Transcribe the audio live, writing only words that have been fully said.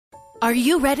Are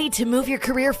you ready to move your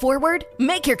career forward?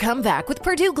 Make your comeback with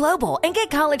Purdue Global and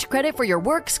get college credit for your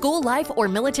work, school life, or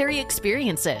military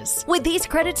experiences. With these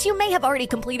credits, you may have already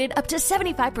completed up to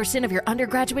 75% of your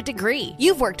undergraduate degree.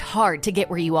 You've worked hard to get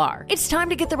where you are. It's time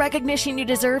to get the recognition you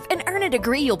deserve and earn a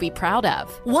degree you'll be proud of,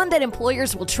 one that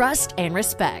employers will trust and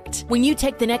respect. When you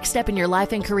take the next step in your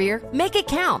life and career, make it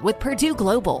count with Purdue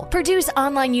Global, Purdue's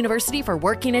online university for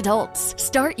working adults.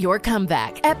 Start your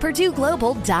comeback at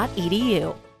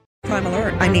purdueglobal.edu. Crime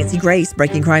Alert. I'm Nancy Grace.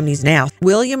 Breaking crime news now.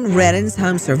 William Redden's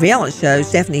home surveillance shows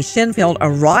Stephanie Shinfield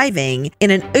arriving in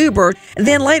an Uber, and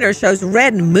then later shows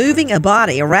Redden moving a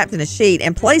body wrapped in a sheet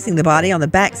and placing the body on the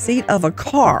back seat of a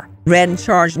car. Redden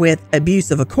charged with abuse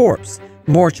of a corpse.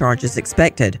 More charges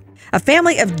expected. A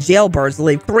family of jailbirds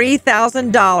leave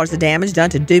 $3,000 of damage done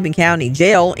to Dubin County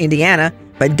Jail, Indiana,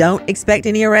 but don't expect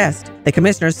any arrest. The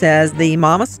commissioner says the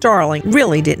Mama Starling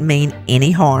really didn't mean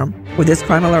any harm. With this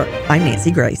Crime Alert, I'm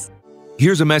Nancy Grace.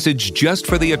 Here's a message just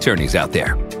for the attorneys out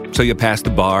there. So you passed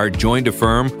the bar, joined a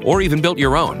firm, or even built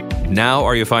your own. Now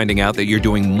are you finding out that you're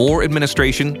doing more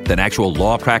administration than actual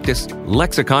law practice?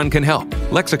 Lexicon can help.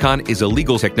 Lexicon is a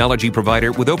legal technology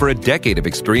provider with over a decade of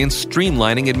experience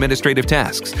streamlining administrative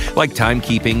tasks like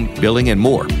timekeeping, billing, and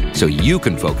more, so you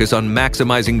can focus on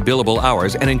maximizing billable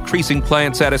hours and increasing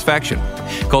client satisfaction.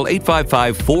 Call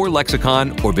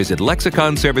 855-4-LEXICON or visit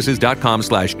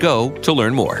lexiconservices.com/go to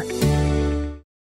learn more.